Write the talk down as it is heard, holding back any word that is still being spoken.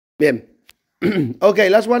Bien. Okay,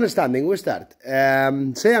 last one standing. We start.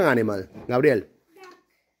 Say an animal, Gabriel.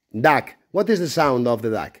 Duck. What is the sound of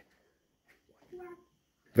the duck?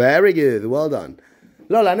 Very good. Well done.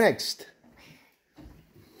 Lola, next.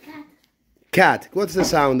 Cat. Cat. What's the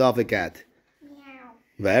sound of the cat? Meow.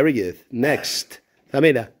 Very good. Next.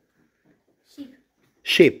 Samira. Sheep.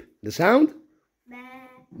 Sheep. The sound? Ba.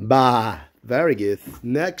 Ba. Very good.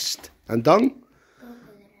 Next. Anton?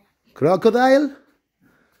 Crocodile.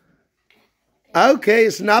 Okay,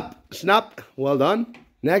 snap. Snap. Well done.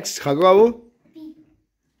 Next. Jacobo. Pig.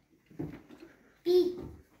 Pig.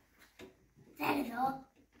 Cerdo.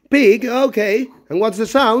 Pig. Okay. And what's the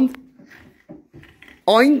sound?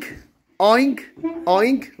 Oink. Oink.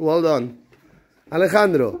 Oink. Well done.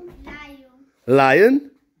 Alejandro. Lion.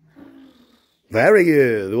 Lion. Very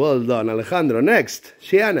good. Well done, Alejandro. Next.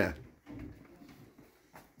 Shiana.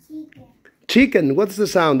 Chicken. Chicken. What's the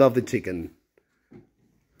sound of the chicken?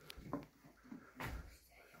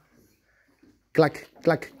 Clack,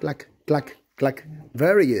 clack, clack, clack, clack.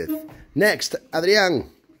 Very good. Next, Adrian.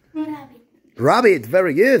 Rabbit. Rabbit.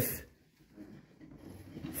 Very good.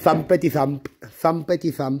 Thumpety thump,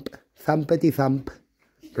 thumpety thump, thumpety thump.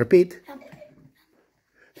 Repeat.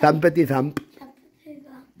 Thumpety thump.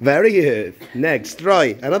 Very good. Next,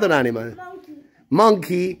 Roy. Another animal. Monkey.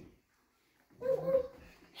 Monkey.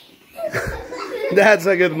 That's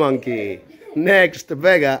a good monkey. Next,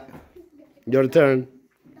 Vega. Your turn.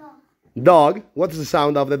 Dog. Dog. What's the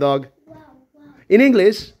sound of the dog? Wow. Wow. In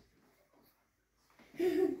English?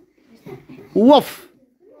 Woof.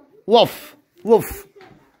 Woof. Woof.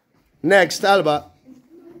 Next, Alba.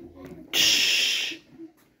 Shh.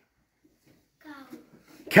 Cow.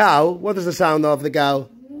 Cow. What is the sound of the cow?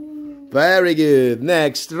 Very good.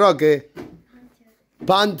 Next, Rocky.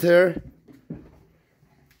 Panther.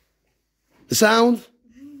 The sound?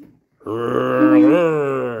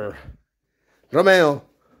 Romeo.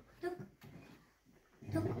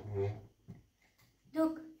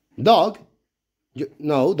 Duck. Dog?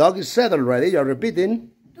 No, dog is said already. You're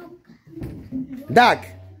repeating. Duck. Duck.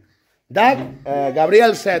 Duck.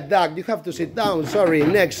 Gabriel said duck. You have to sit down. Sorry.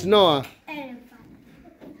 Next, Noah. Elephant.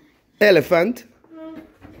 Elephant.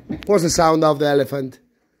 What's the sound of the elephant?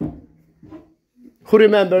 Who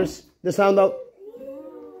remembers the sound of?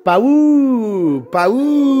 Pau.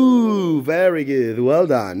 Pau. Very good. Well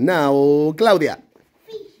done. Now, Claudia.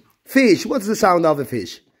 Fish. Fish. What's the sound of the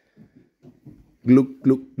fish? Gluck,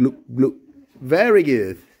 gluck, gluck, gluck. Very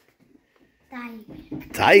good. Tiger.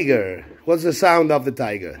 Tiger. What's the sound of the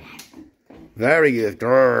tiger? Very good.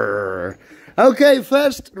 Grrr. Okay,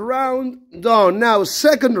 first round done. Now,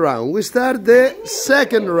 second round. We start the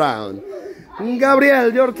second round.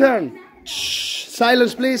 Gabriel, your turn. Shh.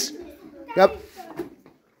 Silence, please.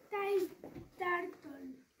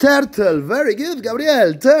 Turtle. Very good,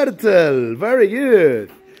 Gabriel. Turtle. Very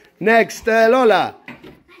good. Next, Lola.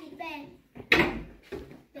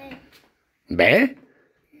 Bear?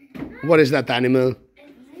 What is that animal?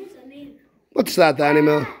 What's that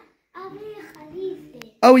animal?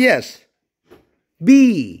 Oh, yes.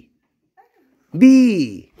 Bee.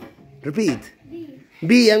 Bee. Repeat.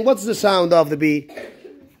 Bee. And what's the sound of the bee?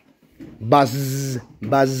 Buzz.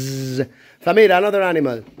 Buzz. Samira, another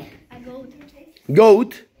animal. A goat.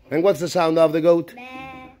 Goat. And what's the sound of the goat?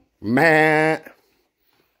 Meh.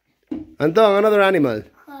 Anton, another animal.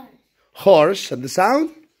 Horse. Horse. And the sound?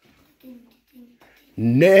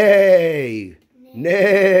 Neigh.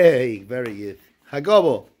 Neigh. Very good.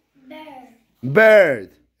 Jacobo. Bird. Bird.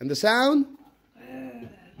 And the sound?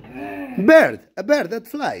 Bird. A bird that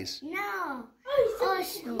flies. No.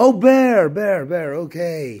 Oso. Oh, bear. Bear. Bear.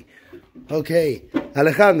 Okay. Okay.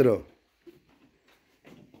 Alejandro.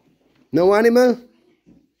 No animal?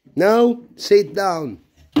 No? Sit down.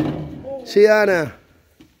 Sienna.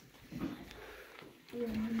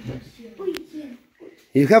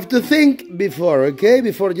 You have to think before, okay?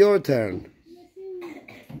 Before your turn.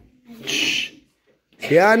 Shh.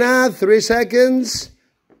 Sienna, 3 seconds.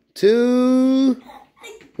 2,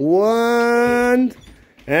 1.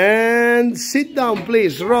 And sit down,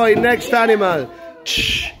 please. Roy, next animal.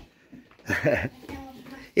 Shh.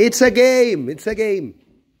 It's a game. It's a game.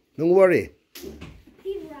 Don't worry.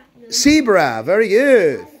 Zebra. Very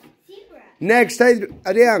good. Zebra. Next,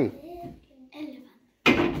 Adrian.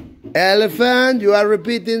 Elephant. Elephant. You are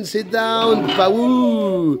repeating. Sit down.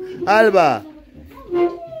 Pau. Alba.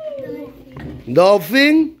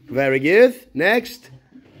 Dolphin. Very good. Next.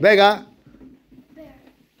 Vega.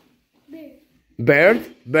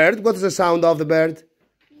 Bird. Bird. What's the sound of the bird?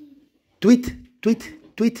 Tweet.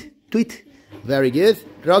 Tweet. Tweet. Tweet. Very good.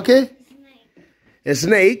 Rocky. A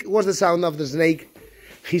snake. What's the sound of the snake?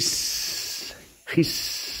 Hiss.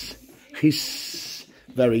 Hiss. He's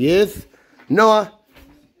very good. Noah.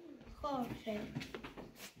 Horse.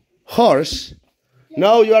 Horse.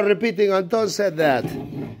 No, you are repeating. Anton said that.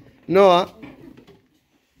 Noah.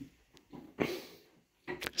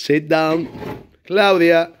 Sit down.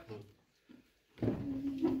 Claudia.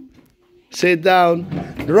 Sit down.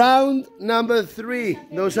 Round number 3.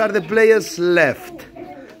 Those are the players left.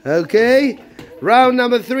 Okay? Round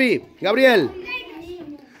number 3. Gabriel.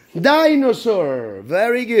 Dinosaur.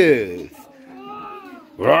 Very good.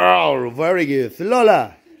 Wow, very good.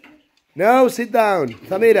 Lola. Now sit down.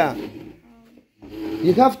 Samira.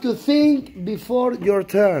 You have to think before your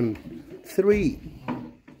turn. 3,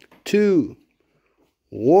 2,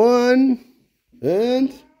 1,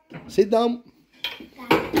 and sit down.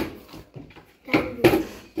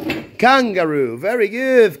 Kangaroo, very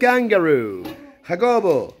good, kangaroo.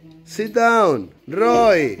 Jacobo, sit down.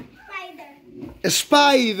 Roy. Spider.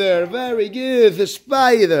 Spider, very good,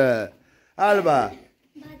 spider. Alba.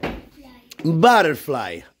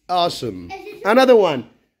 Butterfly, awesome. Another one.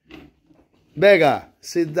 Vega,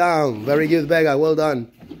 sit down. Very good, Vega, well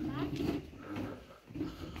done.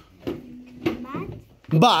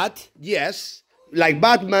 Bat, yes, like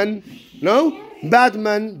Batman, no?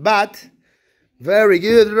 Batman, bat. Very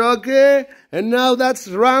good, Roque. And now that's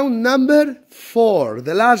round number 4,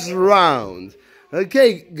 the last round.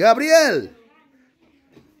 Okay, Gabriel.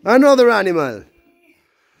 Another animal.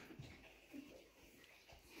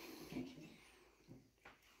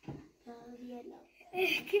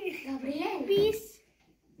 Bees.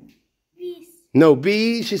 No,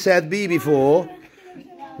 bee, she said bee before.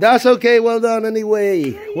 That's okay, well done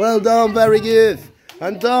anyway. Well done, very good.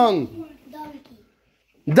 Anton. Donkey.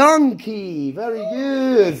 Donkey, very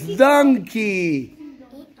good. Donkey.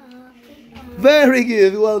 Very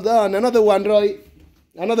good, well done. Another one, Roy.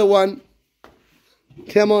 Another one.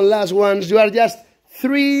 Come on, last ones. You are just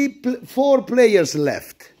 4 players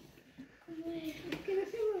left.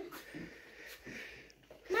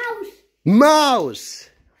 Mouse. Mouse.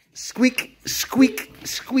 Squeak, squeak,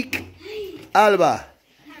 squeak. Alba.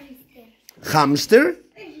 Hamster.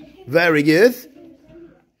 Very good.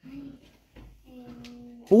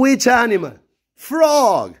 Which animal?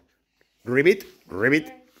 Frog. Ribbit,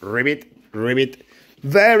 ribbit, ribbit, ribbit.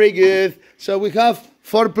 Very good. So we have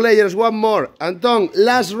 4 players, one more. Anton,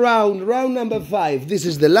 last round, round number 5. This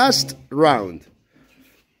is the last round.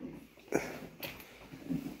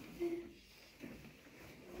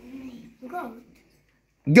 Goat.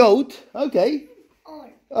 Goat, okay.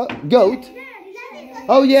 Or. Goat.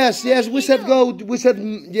 Oh, yes, yes, we said goat. We said,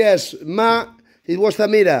 yes, it was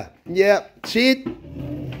Samira. Yeah, sit.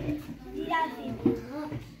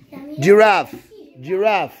 Giraffe.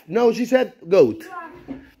 Giraffe. No, she said goat.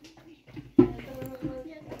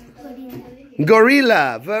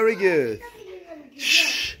 Gorilla. Very good.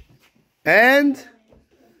 Shh. And?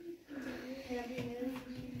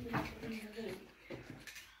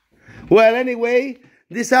 Well, anyway,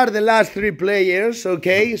 these are the last 3 players,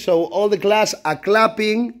 okay? So all the class are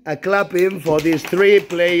clapping for these 3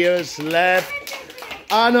 players left.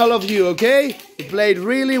 And all of you, okay? You played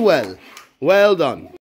really well. Well done.